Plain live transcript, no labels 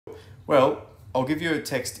Well, I'll give you a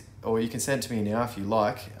text, or you can send it to me now if you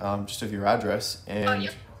like, just of your address, and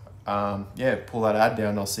yeah, pull that ad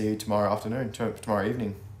down. I'll see you tomorrow afternoon, tomorrow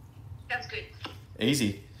evening. That's good.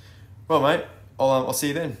 Easy. Well, mate, I'll see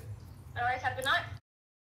you then. All right, have a good night.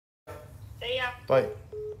 See ya. Bye.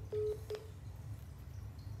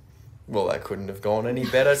 Well, that couldn't have gone any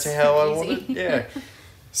better to how I wanted. Yeah.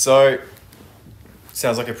 So,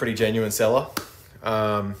 sounds like a pretty genuine seller.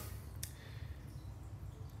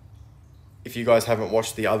 If you guys haven't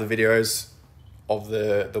watched the other videos of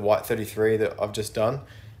the white 33 that I've just done,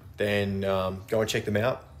 then go and check them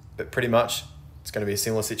out. But pretty much, it's going to be a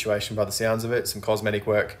similar situation by the sounds of it. Some cosmetic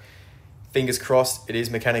work. Fingers crossed, it is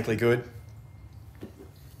mechanically good.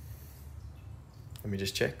 Let me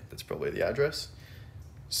just check. That's probably the address.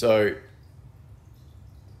 So,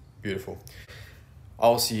 beautiful.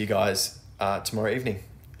 I'll see you guys tomorrow evening,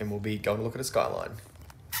 and we'll be going to look at a Skyline.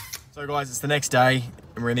 So guys, it's the next day,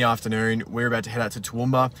 and we're in the afternoon. We're about to head out to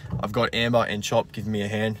Toowoomba. I've got Amber and Chop giving me a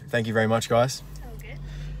hand. Thank you very much, guys. All good.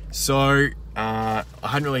 So, I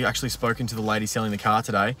hadn't really actually spoken to the lady selling the car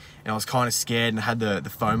today, and I was kind of scared and had the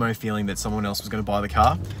FOMO feeling that someone else was going to buy the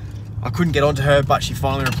car. I couldn't get onto her, but she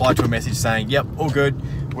finally replied to a message saying, yep, all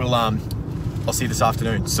good. We'll, I'll see you this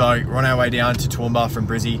afternoon. So we're on our way down to Toowoomba from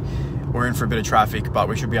Brizzy. We're in for a bit of traffic, but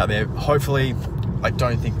we should be out there. Hopefully, I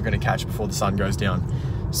don't think we're going to catch before the sun goes down.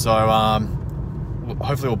 So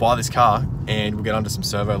hopefully we'll buy this car and we'll get under some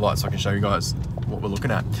servo lights so I can show you guys what we're looking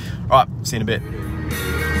at. All right, see you in a bit.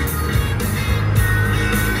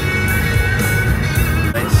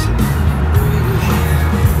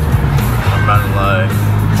 I'm running low.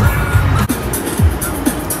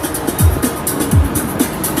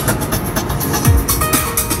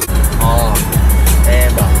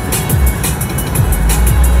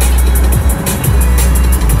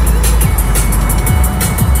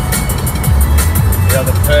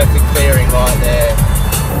 Perfect clearing right there.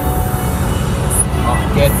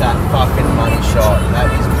 Oh, get that fucking money shot. That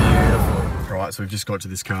is beautiful. Right, so we've just got to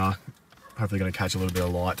this car. Hopefully going to catch a little bit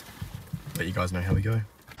of light. Let you guys know how we go.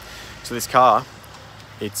 So this car,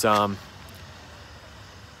 it's in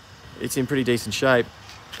pretty decent shape,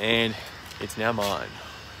 and it's now mine.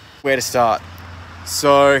 Where to start?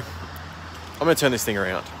 So I'm going to turn this thing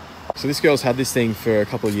around. So this girl's had this thing for a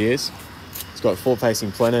couple of years. It's got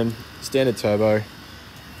forward-facing plenum, standard turbo,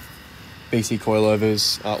 BC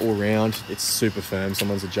coilovers all round. It's super firm.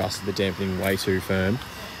 Someone's adjusted the dampening way too firm.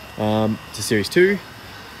 It's a Series 2,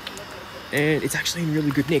 and it's actually in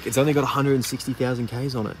really good nick. It's only got 160,000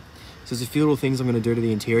 Ks on it. So there's a few little things I'm going to do to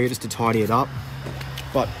the interior just to tidy it up.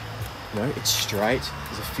 But, you know, it's straight.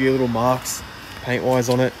 There's a few little marks paint-wise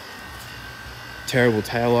on it. Terrible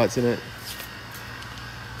taillights in it.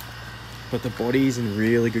 But the body's in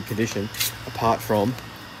really good condition, apart from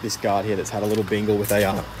this guard here that's had a little bingle with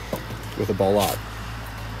a bollard.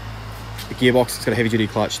 The gearbox, it's got a heavy duty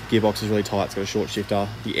clutch. The gearbox is really tight, it's got a short shifter.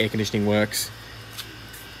 The air conditioning works.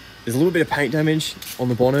 There's a little bit of paint damage on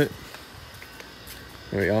the bonnet.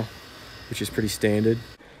 There we are, which is pretty standard.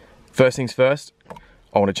 First things first,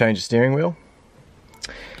 I want to change the steering wheel.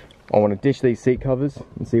 I want to ditch these seat covers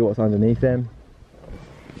and see what's underneath them.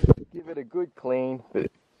 Give it a good clean,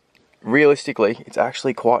 but realistically, it's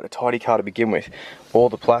actually quite a tidy car to begin with. All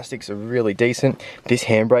the plastics are really decent. This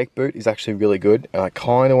handbrake boot is actually really good. And I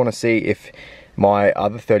kind of want to see if my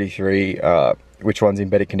other 33, which one's in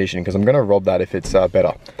better condition, because I'm going to rob that if it's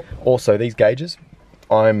better. Also, these gauges,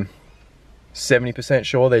 I'm 70%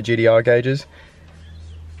 sure they're GDR gauges.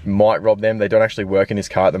 Might rob them. They don't actually work in this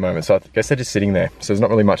car at the moment, so I guess they're just sitting there. So there's not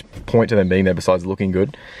really much point to them being there besides looking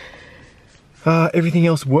good. Everything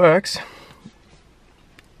else works.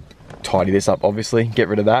 Tidy this up, obviously, get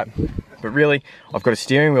rid of that. But really, I've got a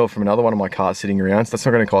steering wheel from another one of my cars sitting around, so that's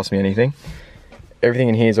not going to cost me anything. Everything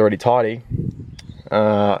in here is already tidy.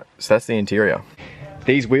 So that's the interior.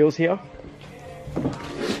 These wheels here,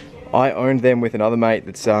 I owned them with another mate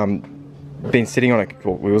that's been sitting on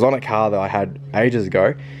we was on a car that I had ages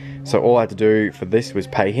ago. So all I had to do for this was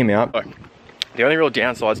pay him out. The only real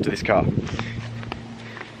downsides to this car,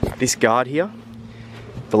 this guard here,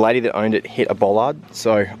 the lady that owned it hit a bollard,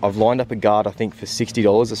 so I've lined up a guard I think for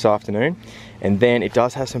 $60 this afternoon, and then it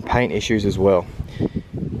does have some paint issues as well.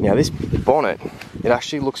 Now this bonnet, it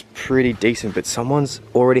actually looks pretty decent, but someone's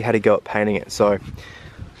already had a go at painting it, so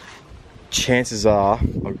chances are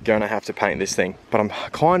I'm gonna have to paint this thing. But I'm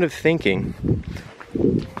kind of thinking,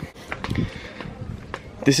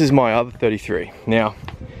 this is my other 33. Now,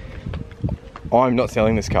 I'm not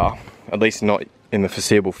selling this car, at least not in the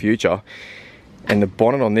foreseeable future. And the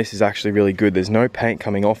bonnet on this is actually really good. There's no paint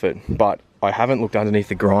coming off it, but I haven't looked underneath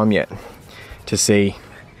the grime yet to see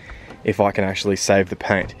if I can actually save the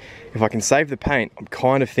paint. If I can save the paint, I'm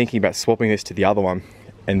kind of thinking about swapping this to the other one,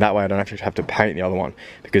 and that way I don't actually have to paint the other one,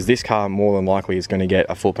 because this car more than likely is going to get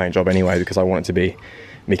a full paint job anyway, because I want it to be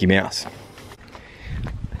Mickey Mouse.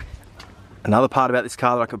 Another part about this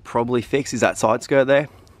car that I could probably fix is that side skirt there,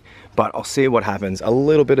 but I'll see what happens. A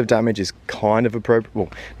little bit of damage is kind of appropriate, well,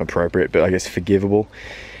 not appropriate, but I guess forgivable.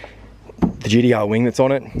 The GTR wing that's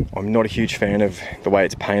on it, I'm not a huge fan of the way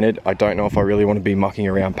it's painted. I don't know if I really want to be mucking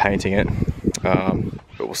around painting it,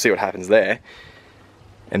 but we'll see what happens there.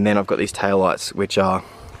 And then I've got these taillights, which are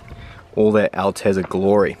all their Altezza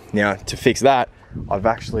glory. Now, to fix that, I've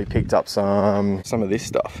actually picked up some of this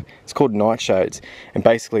stuff. It's called nightshades, and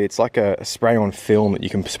basically it's like a spray-on film that you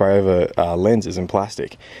can spray over lenses and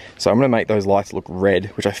plastic. So I'm going to make those lights look red,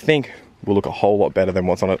 which I think will look a whole lot better than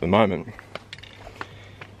what's on it at the moment.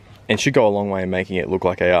 And should go a long way in making it look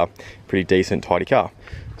like a pretty decent, tidy car.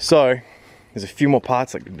 So there's a few more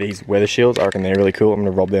parts, like these weather shields. I reckon they're really cool. I'm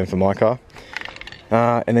going to rob them for my car.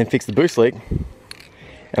 And then fix the boost leak.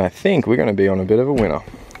 And I think we're going to be on a bit of a winner.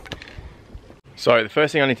 So the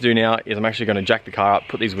first thing I need to do now is I'm actually going to jack the car up,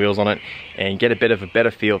 put these wheels on it, and get a bit of a better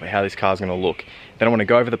feel for how this car's going to look. Then I want to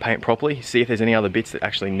go over the paint properly, see if there's any other bits that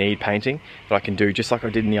actually need painting that I can do just like I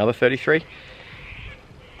did in the other 33.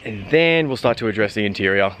 And then we'll start to address the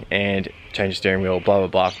interior and change the steering wheel, blah, blah,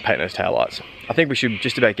 blah, paint those taillights. I think we should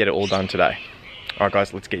just about get it all done today. All right,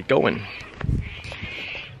 guys, let's get going.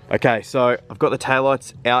 Okay, so I've got the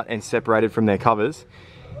taillights out and separated from their covers.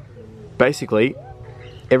 Basically,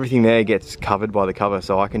 everything there gets covered by the cover,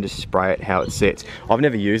 so I can just spray it how it sits. I've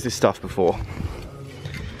never used this stuff before,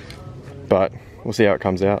 but we'll see how it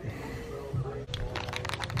comes out.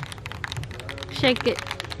 Shake it.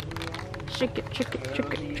 Shake it, shake it,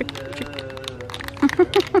 shake it, shake it, shake it.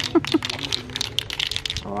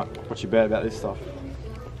 Alright, what's your bet about this stuff?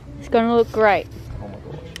 It's gonna look great. Oh my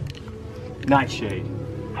gosh. Nightshade.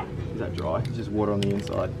 Is that dry? It's just water on the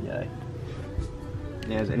inside. Yay.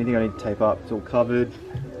 Now, is there anything I need to tape up? It's all covered.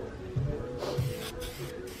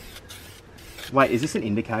 Wait, is this an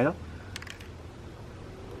indicator?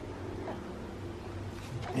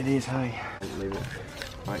 It is, hey. Leave it.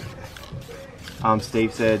 Wait.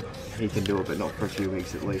 Steve said he can do it, but not for a few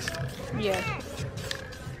weeks at least. Yeah.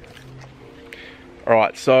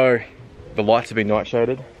 Alright, so the lights have been night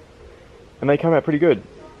shaded and they come out pretty good.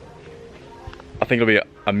 I think it'll be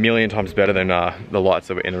a million times better than the lights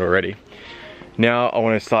that were in it already. Now I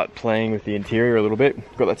want to start playing with the interior a little bit.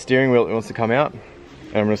 I've got that steering wheel that wants to come out, and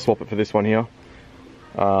I'm going to swap it for this one here.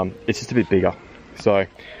 It's just a bit bigger, so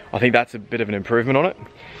I think that's a bit of an improvement on it.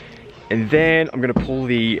 And then I'm going to pull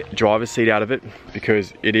the driver's seat out of it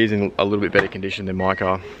because it is in a little bit better condition than my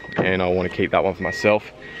car, and I want to keep that one for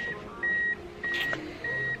myself.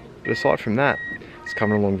 But aside from that, it's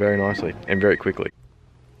coming along very nicely and very quickly.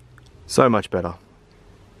 So much better.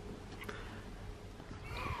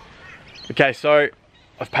 Okay, so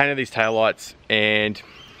I've painted these taillights and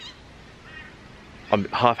I'm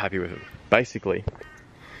half happy with them. Basically,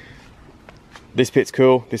 this bit's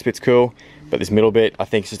cool, but this middle bit I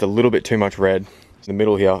think is just a little bit too much red in the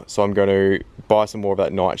middle here, so I'm going to buy some more of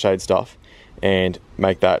that nightshade stuff and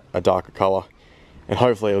make that a darker colour, and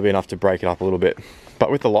hopefully it'll be enough to break it up a little bit. But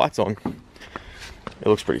with the lights on, it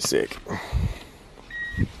looks pretty sick.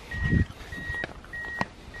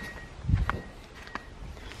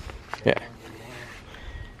 Yeah.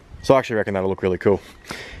 So I actually reckon that'll look really cool.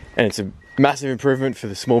 And it's a massive improvement for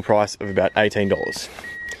the small price of about $18.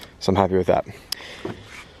 So I'm happy with that.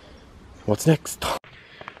 What's next?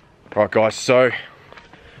 Alright guys, so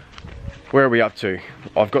where are we up to?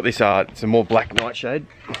 I've got this some more black nightshade.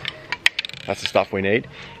 That's the stuff we need.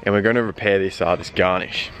 And we're going to repair this this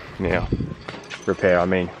garnish. Now, repair, I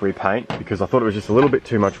mean repaint, because I thought it was just a little bit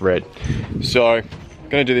too much red. So, I'm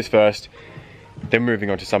going to do this first, then moving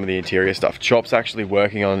on to some of the interior stuff. Chop's actually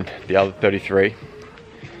working on the other 33,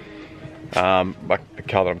 like the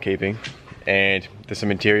car that I'm keeping. And there's some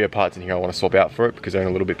interior parts in here I want to swap out for it because they're in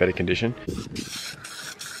a little bit better condition.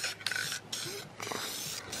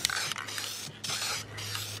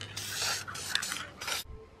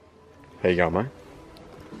 There you go, mate.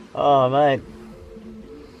 Oh, mate.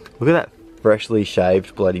 Look at that freshly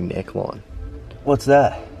shaved bloody neckline. What's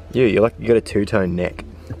that? Yeah, you got a two-tone neck.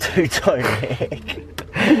 Two-tone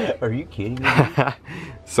neck. Are you kidding me?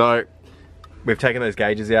 So, we've taken those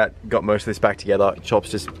gauges out, got most of this back together.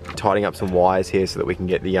 Chop's just tightening up some wires here so that we can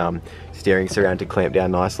get the steering surround to clamp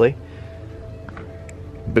down nicely.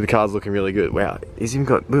 But the car's looking really good. Wow, he's even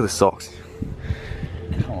got, look at the socks.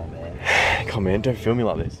 Come on, man. Come on, man, don't film me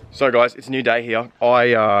like this. So guys, it's a new day here.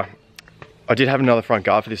 I I did have another front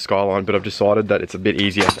guard for this Skyline, but I've decided that it's a bit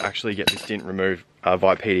easier to actually get this dent removed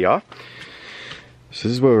via PDR. So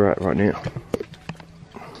this is where we're at right now.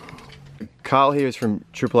 Carl here is from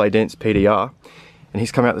AAA Dents PDR, and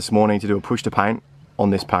he's come out this morning to do a push to paint on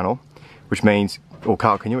this panel, which means, well,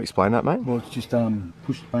 Carl, can you explain that, mate? Well, it's just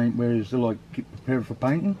push to paint, whereas they like prepare it for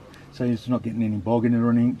painting, so it's not getting any bog in it or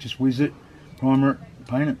anything. Just whiz it, primer it,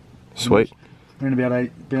 paint it. Sweet. Around about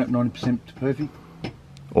 90% to perfect.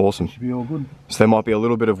 Awesome. Should be all good. So there might be a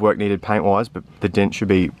little bit of work needed paint-wise, but the dent should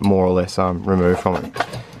be more or less removed from it.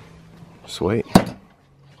 Sweet.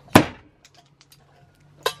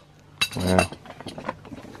 Wow.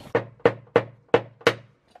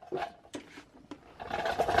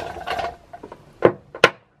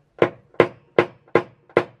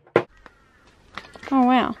 Oh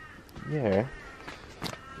wow. Yeah.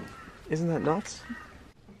 Isn't that nuts?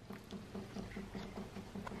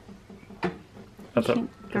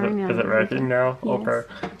 Is it working now? Yes. Okay.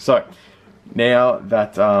 So now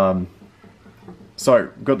that so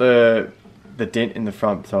got the dent in the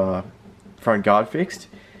front guard fixed.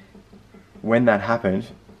 When that happened,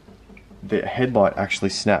 the headlight actually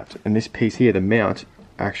snapped, and this piece here, the mount,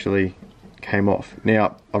 actually came off.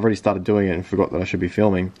 Now I've already started doing it and forgot that I should be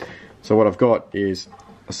filming. So what I've got is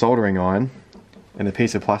a soldering iron and a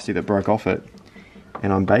piece of plastic that broke off it,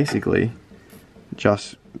 and I'm basically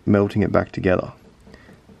just melting it back together.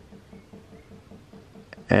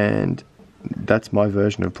 And that's my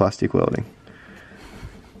version of plastic welding.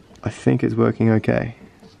 I think it's working okay.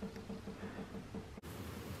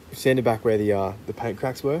 Sanded back where the paint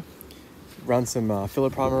cracks were, run some filler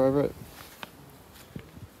primer over it,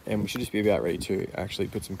 and we should just be about ready to actually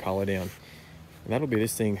put some colour down. And that'll be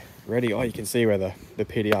this thing ready. Oh, you can see where the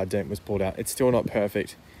PDR dent was pulled out. It's still not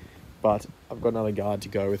perfect, but I've got another guard to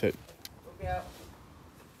go with it.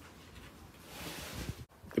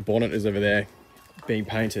 The bonnet is over there being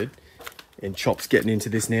painted, and Chop's getting into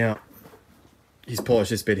this now. He's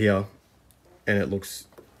polished this bit here, and it looks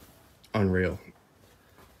unreal.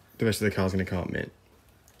 The rest of the car's going to come up mint.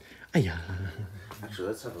 Ayah. Actually,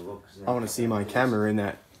 let's have a look. I want to see my camera in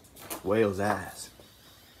that whale's ass.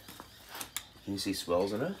 Can you see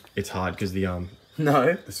swells in it? It's hard because the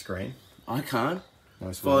No, screen. I can't.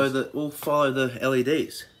 Nice Follow the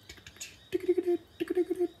LEDs.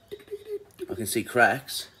 I can see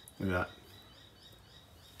cracks. Look at that.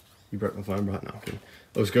 You broke my phone right now. Okay.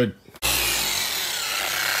 Looks good.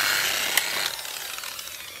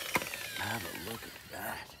 Have a look at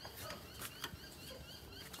that.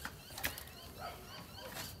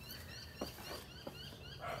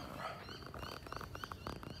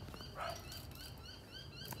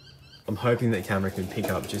 I'm hoping that camera can pick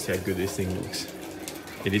up just how good this thing looks.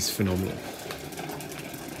 It is phenomenal.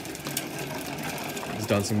 He's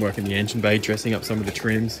done some work in the engine bay, dressing up some of the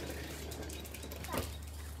trims.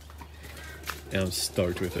 And I'm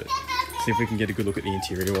stoked with it. See if we can get a good look at the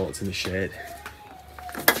interior while it's in the shed.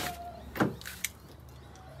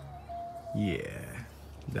 Yeah,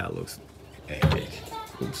 that looks epic.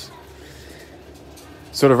 Oops.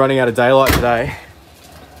 Sort of running out of daylight today,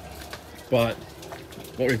 but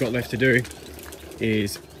what we've got left to do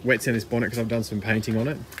is wet sand this bonnet because I've done some painting on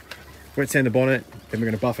it. Wet sand the bonnet, then we're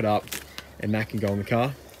going to buff it up and that can go in the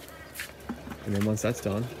car. And then once that's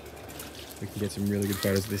done, we can get some really good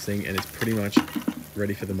photos of this thing, and it's pretty much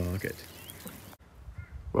ready for the market.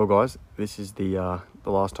 Well guys, this is the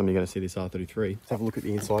last time you're going to see this R33. Let's have a look at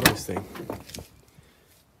the inside of this thing.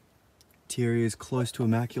 Interior is close to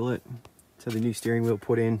immaculate. So the new steering wheel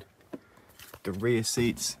put in. The rear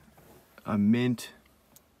seats are mint.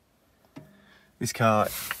 This car,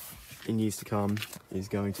 in years to come, is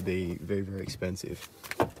going to be very, very expensive.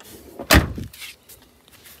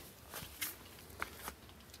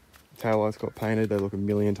 Taillights got painted, they look a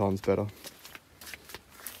million times better.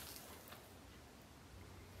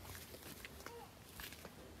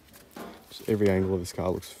 Just every angle of this car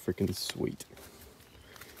looks freaking sweet.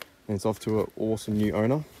 And it's off to an awesome new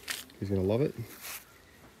owner who's gonna love it.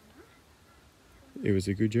 It was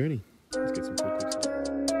a good journey. Let's get some cool clips.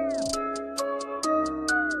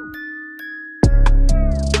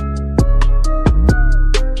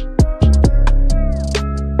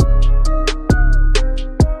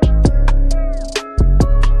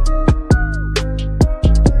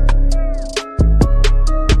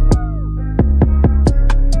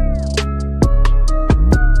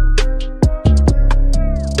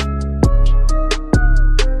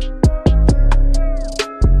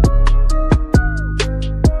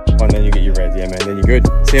 And then you get your red, yeah man, then you're good.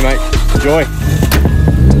 See you mate, enjoy.